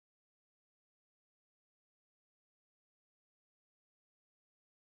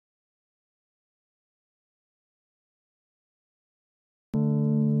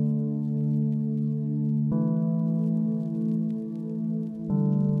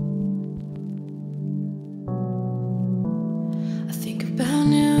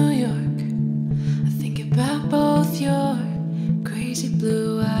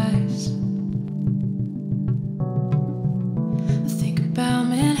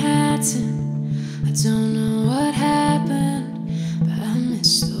Manhattan. I don't know what happened, but I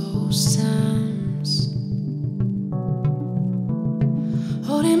miss those times.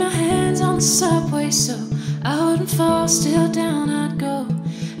 Holding my hands on the subway so I wouldn't fall, still down I'd go,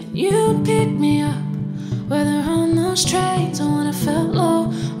 and you'd pick me up. Whether on those trains or when I felt low,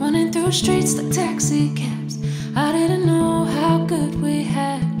 running through streets like taxi cabs, I didn't know how good we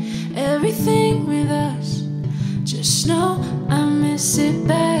had everything with us. Just know I miss it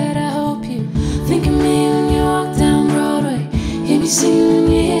bad. I hope you think of me when you walk down Broadway, hear me singing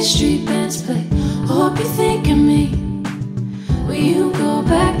when you hear street bands play. Hope you think of me when you go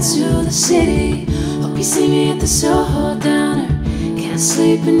back to the city. Hope you see me at the Soho Diner, can't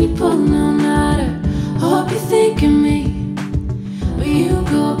sleep when you pull no nighter. Hope you think of me when you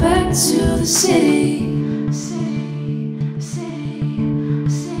go back to the city.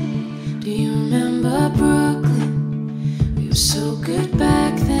 Do you remember Brooklyn? We were so good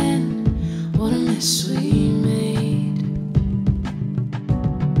back then. What a mess we made.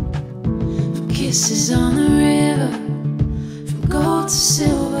 From kisses on the river, from gold to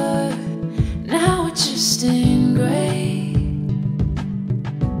silver, now we're just in gray.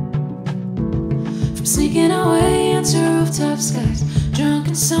 From sneaking our way onto rooftop skies,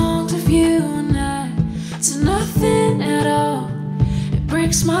 drunken songs of you and I, to nothing at all. It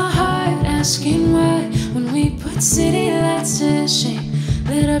breaks my heart asking why, when we put city lights to shame,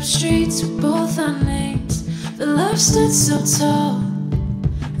 lit up streets with both our names. The love stood so tall,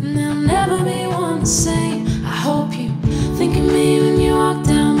 and there'll never be one the same. I hope you think of me when you walk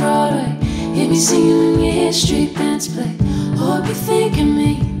down Broadway, hear me singing when you hear street bands play. Hope you think of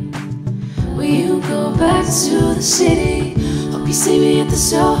me when you go back to the city. Hope you see me at the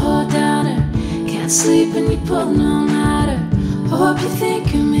Soho Diner, can't sleep when you pull no nighter. Hope you think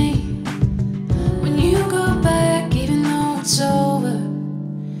of me when you go back, even though it's over,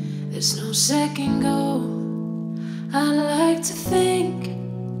 there's no second go. I like to think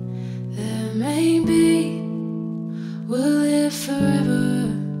that maybe we'll live forever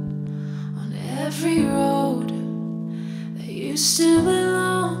on every road that used to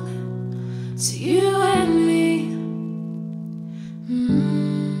belong to you and me.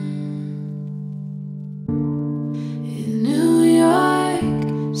 In New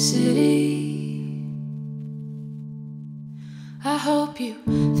York City, I hope you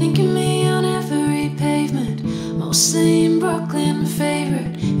think of me on every pavement, mostly in Brooklyn, my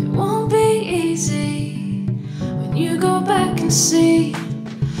favorite. It won't be easy when you go back and see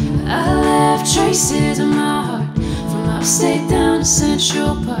I left traces of my heart from upstate down to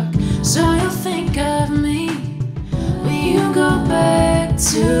Central Park. So you'll think of me when you go back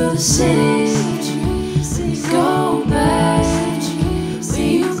to the city. Go back, when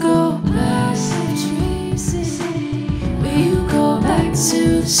you go back, when you go back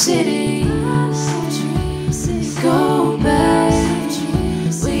to the city. Go back,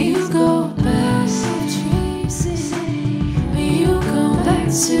 when you go back, when you go back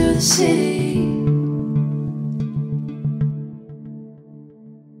to the city.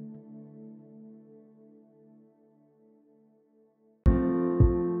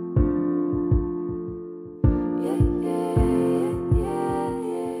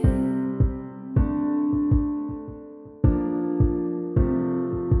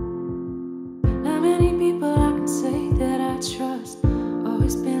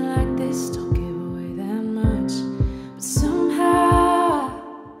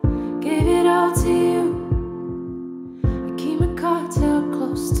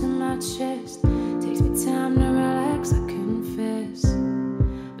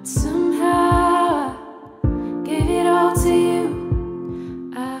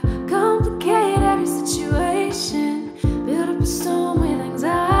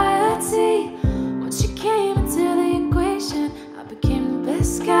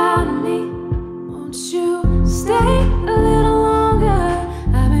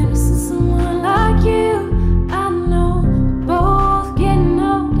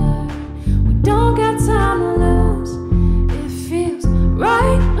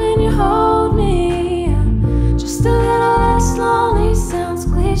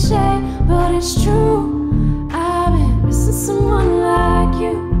 But it's true, I've been missing someone like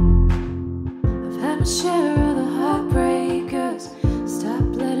you. I've had my share